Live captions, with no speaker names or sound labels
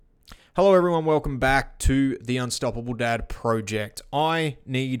Hello everyone, welcome back to the Unstoppable Dad Project. I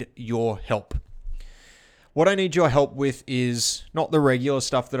need your help. What I need your help with is not the regular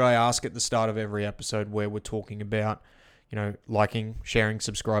stuff that I ask at the start of every episode where we're talking about, liking, sharing,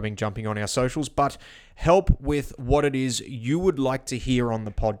 subscribing, jumping on our socials, but help with what it is you would like to hear on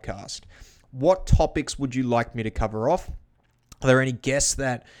the podcast. What topics would you like me to cover off? Are there any guests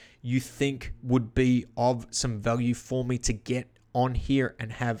that you think would be of some value for me to get on here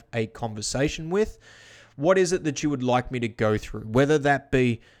and have a conversation with? What is it that you would like me to go through? Whether that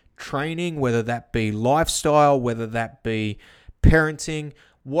be training, whether that be lifestyle, whether that be parenting,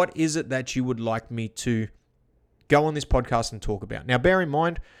 what is it that you would like me to go on this podcast and talk about? Now, bear in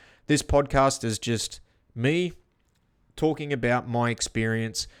mind, this podcast is just me talking about my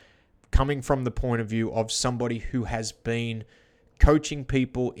experience coming from the point of view of somebody who has been coaching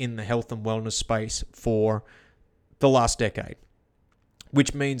people in the health and wellness space for the last decade,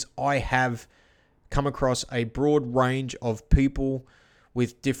 which means I have come across a broad range of people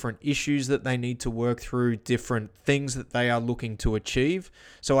with different issues that they need to work through, different things that they are looking to achieve.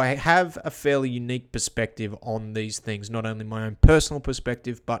 So I have a fairly unique perspective on these things, not only my own personal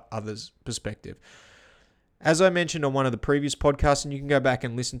perspective, but others' perspective. As I mentioned on one of the previous podcasts, and you can go back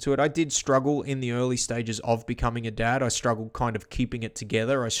and listen to it, I did struggle in the early stages of becoming a dad. I struggled kind of keeping it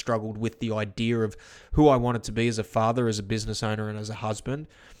together. I struggled with the idea of who I wanted to be as a father, as a business owner, and as a husband.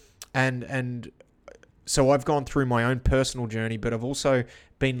 And so I've gone through my own personal journey, but I've also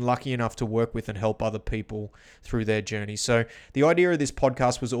been lucky enough to work with and help other people through their journey. So the idea of this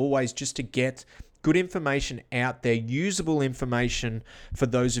podcast was always just to get good information out there, usable information for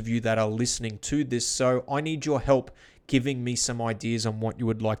those of you that are listening to this. So I need your help giving me some ideas on what you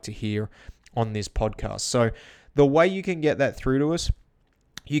would like to hear on this podcast. So the way you can get that through to us,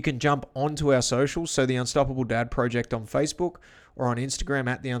 you can jump onto our socials. So the Unstoppable Dad Project on Facebook or on Instagram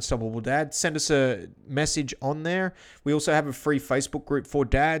at the Unstoppable Dad. Send us a message on there. We also have a free Facebook group for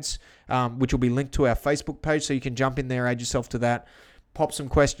dads, which will be linked to our Facebook page. So you can jump in there, add yourself to that, pop some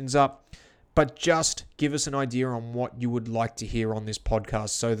questions up. But just give us an idea on what you would like to hear on this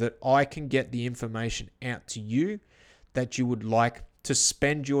podcast so that I can get the information out to you that you would like to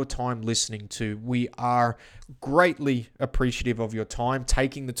spend your time listening to. We are greatly appreciative of your time,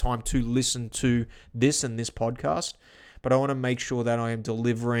 taking the time to listen to this and this podcast. But I want to make sure that I am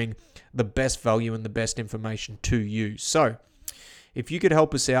delivering the best value and the best information to you. So if you could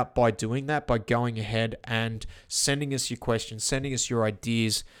help us out by doing that, by going ahead and sending us your questions, sending us your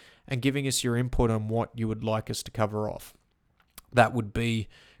ideas, and giving us your input on what you would like us to cover off, that would be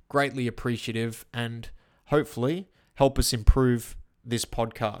greatly appreciative and hopefully help us improve this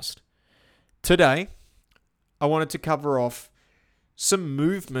podcast. Today, I wanted to cover off some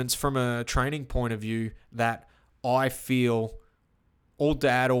movements from a training point of view that I feel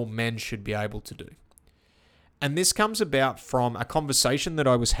all men should be able to do. And this comes about from a conversation that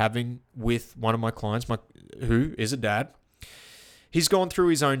I was having with one of my clients, who is a dad. He's gone through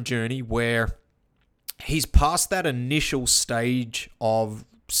his own journey where he's past that initial stage of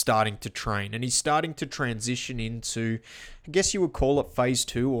starting to train and he's starting to transition into, I guess you would call it phase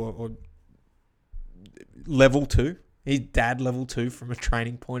 2 or level 2. He's dad level 2 from a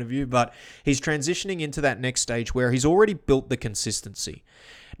training point of view, but he's transitioning into that next stage where he's already built the consistency.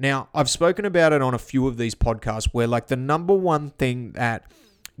 Now, I've spoken about it on a few of these podcasts where the number one thing that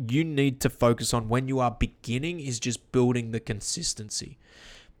you need to focus on when you are beginning is just building the consistency.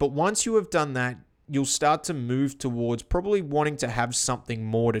 But once you have done that, you'll start to move towards probably wanting to have something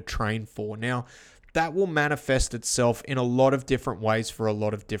more to train for. Now, that will manifest itself in a lot of different ways for a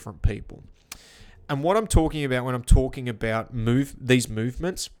lot of different people. And what I'm talking about when I'm talking about these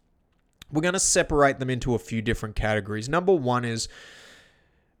movements, we're going to separate them into a few different categories. Number one is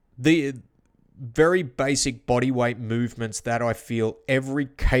the very basic body weight movements that I feel every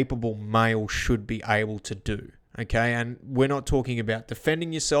capable male should be able to do. Okay, and we're not talking about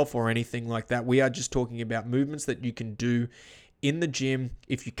defending yourself or anything like that. We are just talking about movements that you can do in the gym.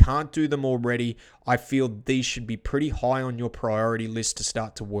 If you can't do them already, I feel these should be pretty high on your priority list to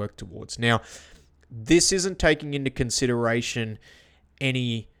start to work towards. Now, this isn't taking into consideration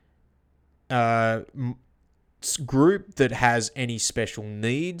any group that has any special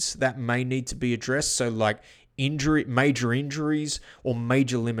needs that may need to be addressed. So major injuries or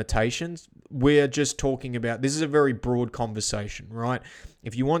major limitations. We're just talking about, this is a very broad conversation, right?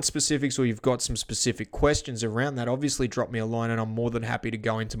 If you want specifics or you've got some specific questions around that, obviously drop me a line and I'm more than happy to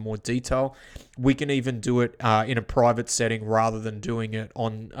go into more detail. We can even do it in a private setting rather than doing it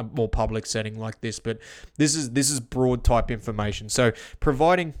on a more public setting like this. But this is broad type information. So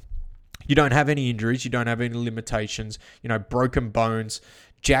providing you don't have any injuries, you don't have any limitations, broken bones,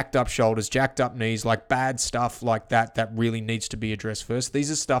 jacked up shoulders, jacked up knees, like bad stuff like that really needs to be addressed first. These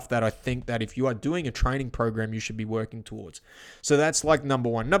are stuff that I think that if you are doing a training program, you should be working towards. So that's like number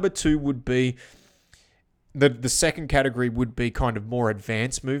one. Number two would be, the second category would be kind of more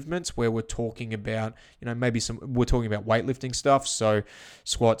advanced movements where we're talking about, we're talking about weightlifting stuff. So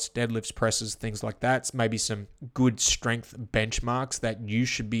squats, deadlifts, presses, things like that. It's maybe some good strength benchmarks that you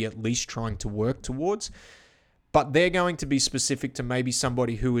should be at least trying to work towards. But they're going to be specific to maybe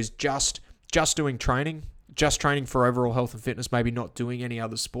somebody who is just doing training, just training for overall health and fitness, maybe not doing any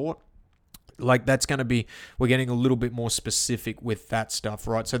other sport. Like that's going to be, we're getting a little bit more specific with that stuff,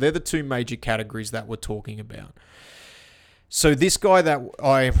 right? So they're the two major categories that we're talking about. So this guy that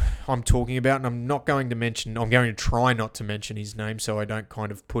I'm talking about, and I'm going to try not to mention his name so I don't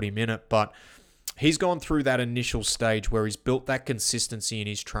kind of put him in it, but he's gone through that initial stage where he's built that consistency in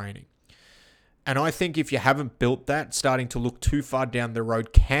his training. And I think if you haven't built that, starting to look too far down the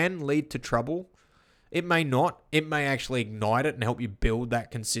road can lead to trouble. It may not. It may actually ignite it and help you build that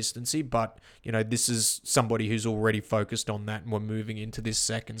consistency. But, this is somebody who's already focused on that and we're moving into this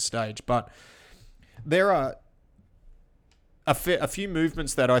second stage. But there are a few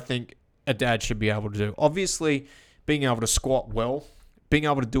movements that I think a dad should be able to do. Obviously, being able to squat well, being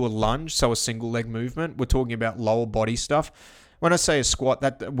able to do a lunge, so a single leg movement. We're talking about lower body stuff. When I say a squat,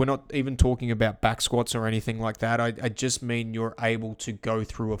 that we're not even talking about back squats or anything like that. I just mean you're able to go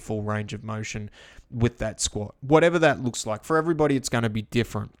through a full range of motion with that squat. Whatever that looks like. For everybody, it's going to be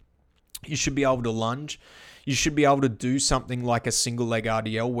different. You should be able to lunge. You should be able to do something like a single leg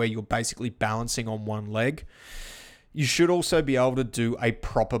RDL where you're basically balancing on one leg. You should also be able to do a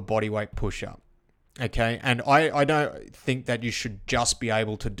proper bodyweight push-up. Okay, and I don't think that you should just be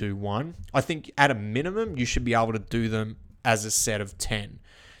able to do one. I think at a minimum, you should be able to do them as a set of 10.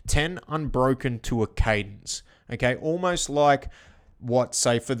 10 unbroken to a cadence. Okay, almost like what,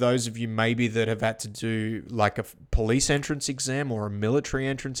 say, for those of you maybe that have had to do like a police entrance exam or a military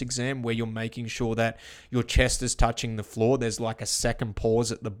entrance exam where you're making sure that your chest is touching the floor. There's like a second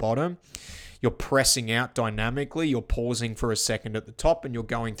pause at the bottom. You're pressing out dynamically. You're pausing for a second at the top and you're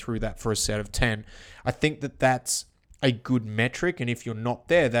going through that for a set of 10. I think that that's a good metric, and if you're not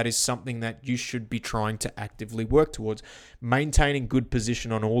there, that is something that you should be trying to actively work towards. Maintaining good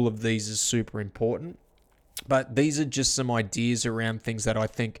position on all of these is super important, but these are just some ideas around things that I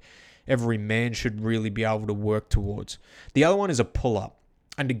think every man should really be able to work towards. The other one is a pull-up,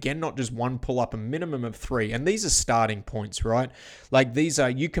 and again, not just one pull-up, a minimum of 3, and these are starting points, right? Like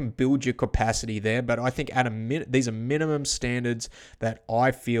you can build your capacity there, but I think these are minimum standards that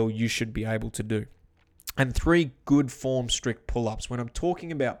I feel you should be able to do. And 3 good form strict pull-ups. When I'm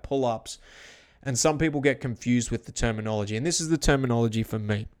talking about pull-ups, and some people get confused with the terminology, and this is the terminology for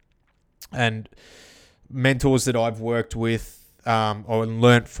me. And mentors that I've worked with or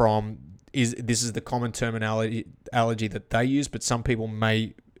learnt from, this is the common terminology that they use, but some people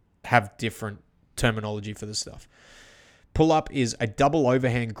may have different terminology for this stuff. Pull-up is a double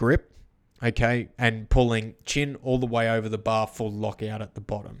overhand grip, okay, and pulling chin all the way over the bar, full lockout at the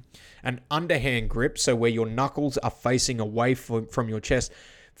bottom. An underhand grip, so where your knuckles are facing away from your chest.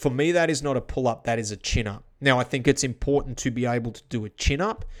 For me, that is not a pull-up, that is a chin-up. Now, I think it's important to be able to do a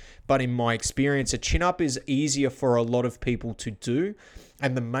chin-up, but in my experience, a chin-up is easier for a lot of people to do.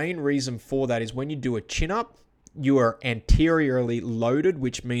 And the main reason for that is when you do a chin-up, you are anteriorly loaded,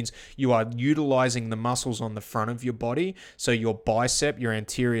 which means you are utilizing the muscles on the front of your body. So your bicep, your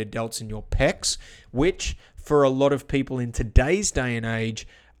anterior delts, and your pecs, which for a lot of people in today's day and age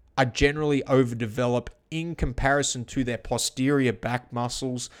are generally overdeveloped in comparison to their posterior back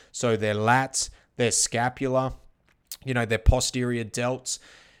muscles. So their lats, their scapula, their posterior delts.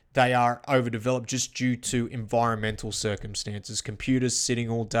 They are overdeveloped just due to environmental circumstances, computers sitting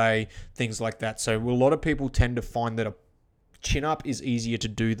all day, things like that. So a lot of people tend to find that a chin-up is easier to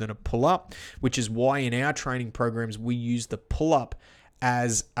do than a pull-up, which is why in our training programs, we use the pull-up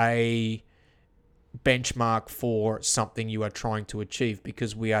as a benchmark for something you are trying to achieve,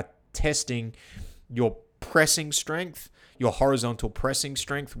 because we are testing your pressing strength, your horizontal pressing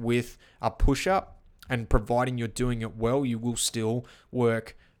strength with a push-up, and providing you're doing it well, you will still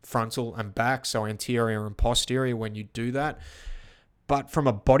work frontal and back, so anterior and posterior when you do that. But from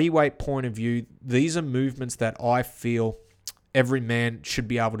a body weight point of view, these are movements that I feel every man should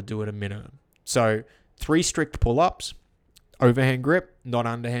be able to do at a minimum. So 3 strict pull-ups, overhand grip, not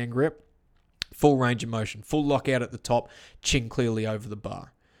underhand grip, full range of motion, full lockout at the top, chin clearly over the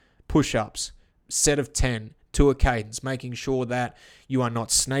bar. Push-ups, set of 10 to a cadence, making sure that you are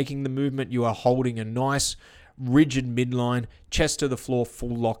not snaking the movement, you are holding a nice rigid midline, chest to the floor,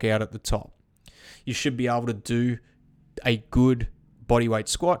 full lockout at the top. You should be able to do a good bodyweight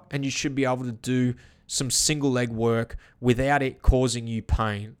squat, and you should be able to do some single leg work without it causing you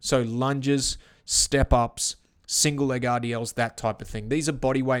pain. So lunges, step ups, single leg RDLs, that type of thing. These are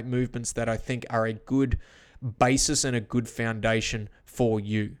bodyweight movements that I think are a good basis and a good foundation for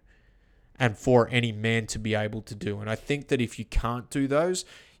you and for any man to be able to do. And I think that if you can't do those,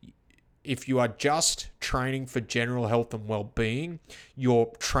 if you are just training for general health and well-being,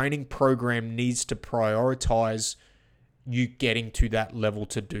 your training program needs to prioritize you getting to that level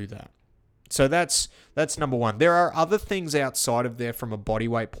to do that. So that's number one. There are other things outside of there from a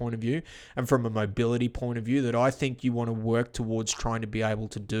bodyweight point of view and from a mobility point of view that I think you want to work towards trying to be able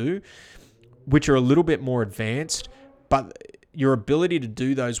to do, which are a little bit more advanced, but your ability to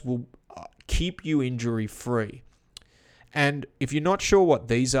do those will keep you injury-free. And if you're not sure what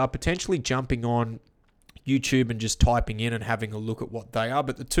these are, potentially jumping on YouTube and just typing in and having a look at what they are.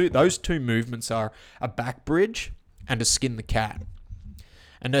 But those two movements are a back bridge and a skin the cat.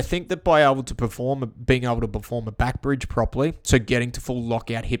 And I think that being able to perform a back bridge properly, so getting to full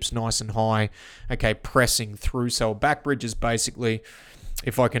lockout, hips nice and high, okay, pressing through. So a back bridge is basically,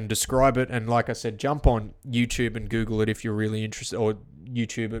 if I can describe it, and like I said, jump on YouTube and Google it if you're really interested, or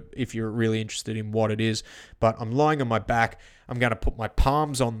YouTube it if you're really interested in what it is. But I'm lying on my back. I'm going to put my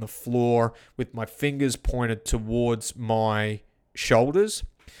palms on the floor with my fingers pointed towards my shoulders,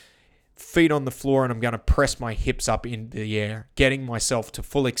 feet on the floor, and I'm going to press my hips up into the air, getting myself to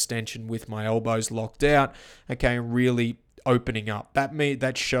full extension with my elbows locked out, okay, and really opening up.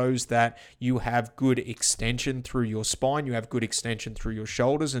 That shows that you have good extension through your spine, you have good extension through your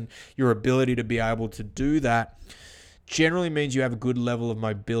shoulders, and your ability to be able to do that generally means you have a good level of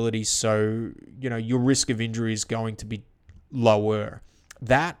mobility, so your risk of injury is going to be lower.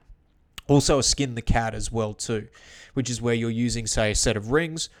 That also a skin the cat as well too, which is where you're using, say, a set of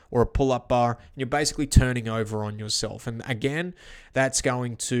rings or a pull-up bar, and you're basically turning over on yourself. And again, that's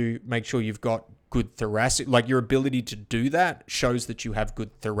going to make sure you've got good thoracic, like your ability to do that shows that you have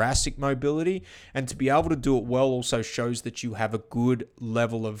good thoracic mobility, and to be able to do it well also shows that you have a good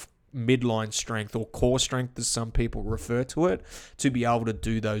level of midline strength, or core strength as some people refer to it, to be able to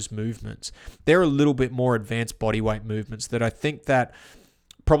do those movements. They're a little bit more advanced bodyweight movements that I think that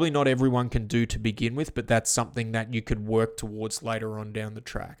probably not everyone can do to begin with, but that's something that you could work towards later on down the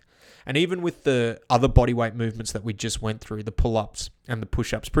track. And even with the other bodyweight movements that we just went through, the pull-ups and the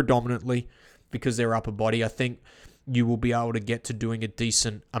push-ups predominantly, because they're upper body, I think you will be able to get to doing a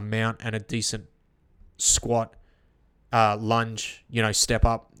decent amount and a decent squat, lunge, step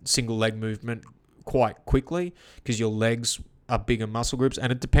up, single leg movement quite quickly, because your legs are bigger muscle groups.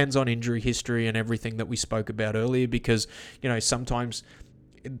 And it depends on injury history and everything that we spoke about earlier, because, sometimes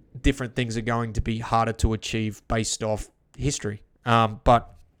different things are going to be harder to achieve based off history.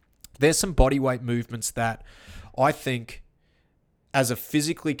 But there's some bodyweight movements that I think as a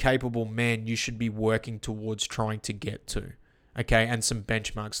physically capable man, you should be working towards trying to get to. Okay, and some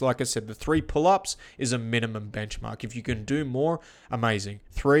benchmarks. Like I said, the 3 pull-ups is a minimum benchmark. If you can do more, amazing.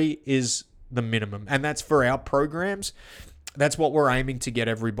 3 is the minimum. And that's for our programs. That's what we're aiming to get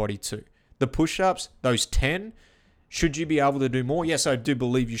everybody to. The push-ups, those 10, should you be able to do more? Yes, I do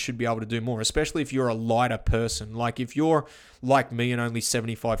believe you should be able to do more, especially if you're a lighter person. Like if you're like me and only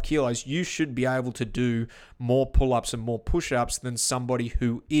 75 kilos, you should be able to do more pull-ups and more push-ups than somebody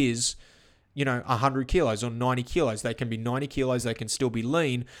who is 100 kilos or 90 kilos. They can be 90 kilos, they can still be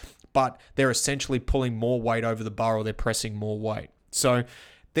lean, but they're essentially pulling more weight over the bar, or they're pressing more weight. So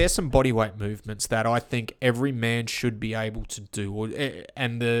there's some bodyweight movements that I think every man should be able to do.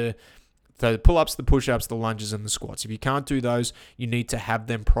 And the pull-ups, the push-ups, the lunges, and the squats. If you can't do those, you need to have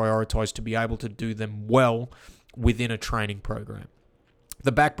them prioritized to be able to do them well within a training program.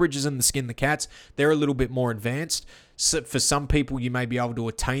 The back bridges and the skin the cats, they're a little bit more advanced. So for some people, you may be able to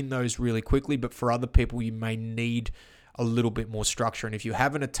attain those really quickly, but for other people, you may need a little bit more structure. And if you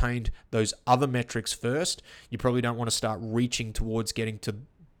haven't attained those other metrics first, you probably don't want to start reaching towards getting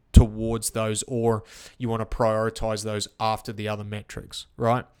towards those, or you want to prioritize those after the other metrics,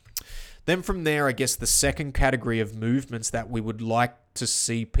 right? Then from there, I guess the second category of movements that we would like to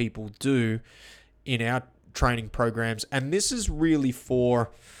see people do in our training programs, and this is really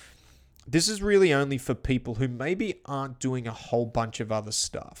only for people who maybe aren't doing a whole bunch of other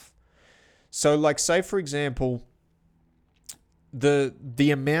stuff. So like, say for example,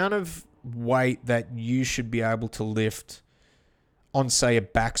 the amount of weight that you should be able to lift on, say, a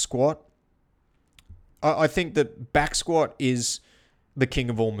back squat, I think that back squat is the king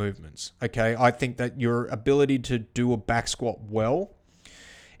of all movements, okay? I think that your ability to do a back squat well,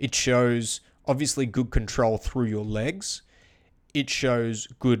 it shows obviously good control through your legs. It shows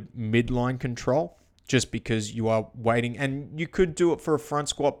good midline control, just because you are waiting. And you could do it for a front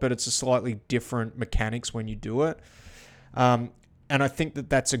squat, but it's a slightly different mechanics when you do it. And I think that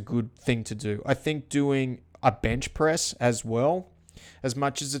that's a good thing to do. I think doing a bench press as well, as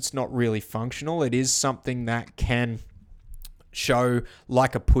much as it's not really functional, it is something that can show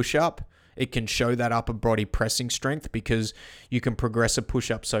like a push-up. It can show that upper body pressing strength because you can progress a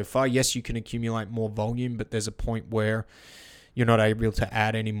push-up so far. Yes, you can accumulate more volume, but there's a point where you're not able to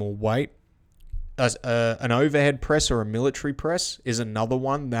add any more weight. As an overhead press or a military press is another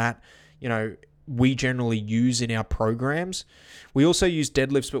one that, we generally use in our programs. We also use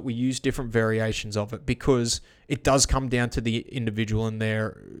deadlifts, but we use different variations of it because it does come down to the individual and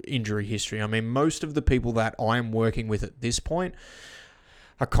their injury history. I mean, most of the people that I am working with at this point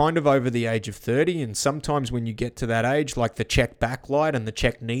are kind of over the age of 30, and sometimes when you get to that age, like the check back light and the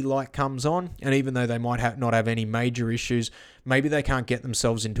check knee light comes on, and even though they might not have any major issues, maybe they can't get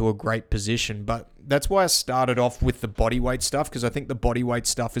themselves into a great position. But that's why I started off with the body weight stuff, because I think the body weight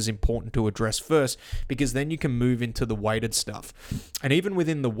stuff is important to address first, because then you can move into the weighted stuff. And even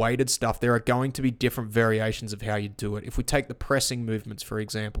within the weighted stuff, there are going to be different variations of how you do it. If we take the pressing movements, for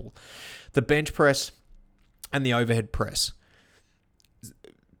example, the bench press and the overhead press,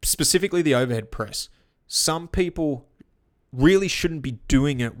 specifically the overhead press, some people really shouldn't be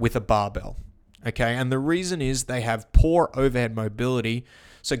doing it with a barbell, okay? And the reason is they have poor overhead mobility.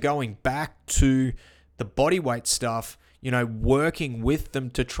 So going back to the body weight stuff, working with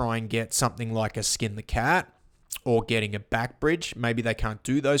them to try and get something like a skin the cat or getting a back bridge. Maybe they can't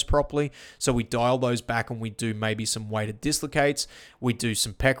do those properly. So we dial those back and we do maybe some weighted dislocates. We do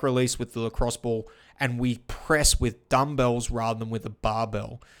some pec release with the lacrosse ball, and we press with dumbbells rather than with a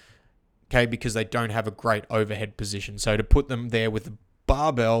barbell, okay, because they don't have a great overhead position. So to put them there with a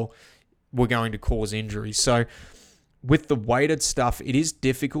barbell, we're going to cause injuries. So with the weighted stuff, it is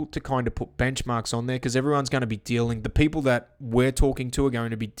difficult to kind of put benchmarks on there because everyone's going to be the people that we're talking to are going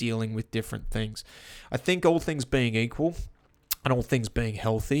to be dealing with different things. I think all things being equal and all things being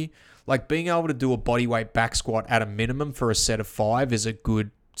healthy, like being able to do a bodyweight back squat at a minimum for a set of 5 is a good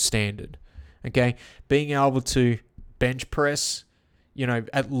standard. Okay, being able to bench press,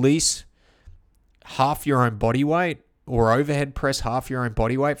 at least half your own body weight, or overhead press half your own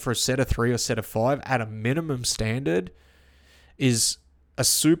body weight for a set of 3 or set of 5 at a minimum standard is a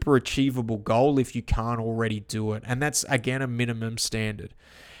super achievable goal if you can't already do it. And that's, again, a minimum standard.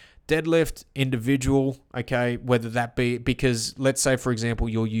 Deadlift, individual, okay, whether that be, because let's say, for example,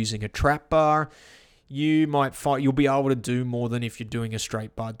 you're using a trap bar, you'll be able to do more than if you're doing a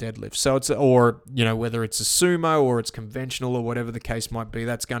straight bar deadlift. So whether it's a sumo or it's conventional or whatever the case might be,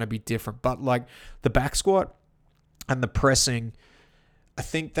 that's going to be different. But like the back squat and the pressing, I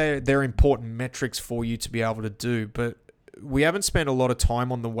think they're important metrics for you to be able to do. But we haven't spent a lot of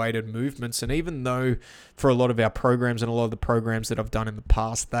time on the weighted movements. And even though for a lot of our programs and a lot of the programs that I've done in the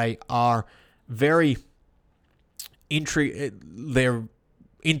past, they are very they're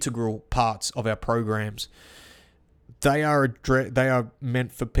integral parts of our programs, they are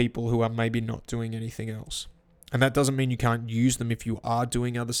meant for people who are maybe not doing anything else. And that doesn't mean you can't use them if you are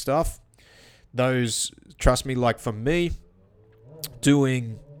doing other stuff. Those, trust me, like for me,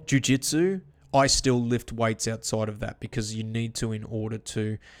 doing jiu-jitsu, I still lift weights outside of that because you need to in order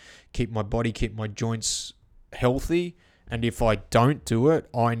to keep my joints healthy. And if I don't do it,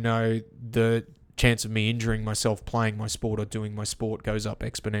 I know the chance of me injuring myself playing my sport or doing my sport goes up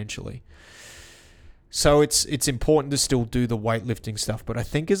exponentially. So it's important to still do the weightlifting stuff, but I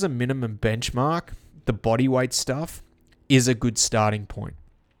think as a minimum benchmark, the body weight stuff is a good starting point.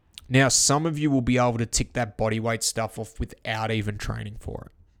 Now, some of you will be able to tick that body weight stuff off without even training for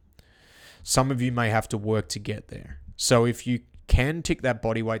it. Some of you may have to work to get there. So if you can tick that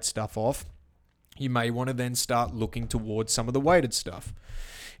body weight stuff off, you may want to then start looking towards some of the weighted stuff.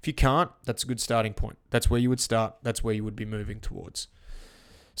 If you can't, that's a good starting point. That's where you would start. That's where you would be moving towards.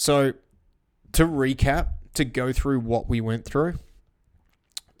 So to recap, to go through what we went through,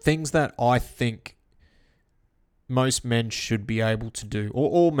 things that I think most men should be able to do,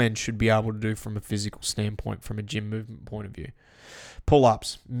 or all men should be able to do from a physical standpoint, from a gym movement point of view.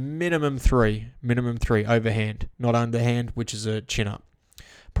 Pull-ups, minimum three overhand, not underhand, which is a chin-up.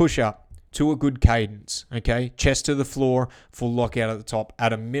 Push-up, to a good cadence, okay? Chest to the floor, full lockout at the top,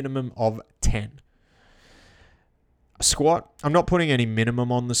 at a minimum of 10. A squat, I'm not putting any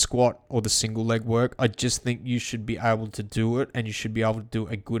minimum on the squat or the single leg work. I just think you should be able to do it, and you should be able to do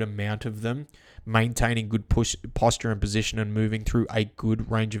a good amount of them, maintaining good posture and position and moving through a good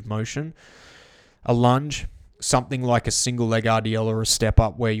range of motion. A lunge, something like a single leg RDL or a step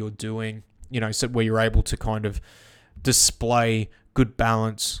up where you're doing, so where you're able to kind of display good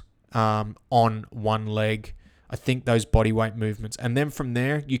balance, on one leg. I think those body weight movements. And then from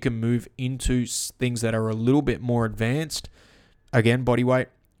there, you can move into things that are a little bit more advanced. Again, body weight,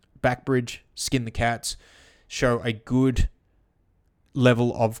 back bridge, skin the cats, show a good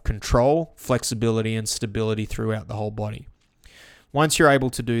level of control, flexibility, and stability throughout the whole body. Once you're able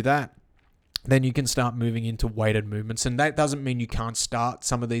to do that, then you can start moving into weighted movements. And that doesn't mean you can't start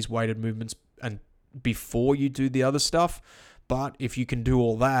some of these weighted movements and before you do the other stuff. But if you can do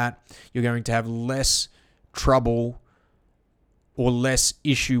all that, you're going to have less trouble or less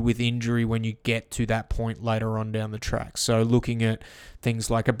issue with injury when you get to that point later on down the track. So looking at things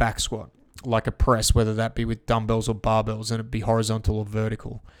like a back squat, like a press, whether that be with dumbbells or barbells, and it be horizontal or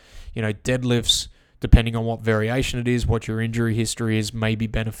vertical. Deadlifts, depending on what variation it is, what your injury history is, may be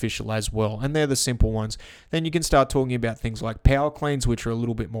beneficial as well. And they're the simple ones. Then you can start talking about things like power cleans, which are a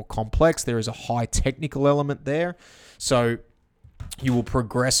little bit more complex. There is a high technical element there. So you will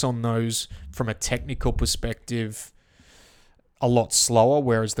progress on those from a technical perspective a lot slower,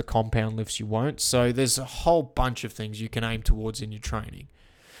 whereas the compound lifts you won't. So there's a whole bunch of things you can aim towards in your training.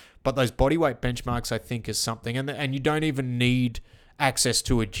 But those bodyweight benchmarks, I think, is something. And you don't even need access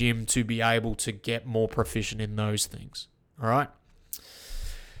to a gym to be able to get more proficient in those things. All right?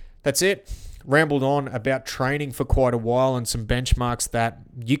 That's it. Rambled on about training for quite a while and some benchmarks that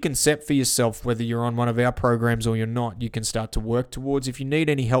you can set for yourself, whether you're on one of our programs or you're not. You can start to work towards. If you need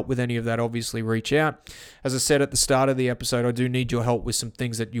any help with any of that, obviously reach out. As I said at the start of the episode, I do need your help with some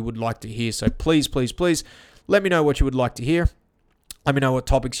things that you would like to hear. So please, please, please let me know what you would like to hear. Let me know what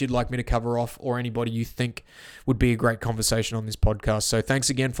topics you'd like me to cover off, or anybody you think would be a great conversation on this podcast. So thanks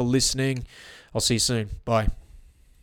again for listening. I'll see you soon. Bye.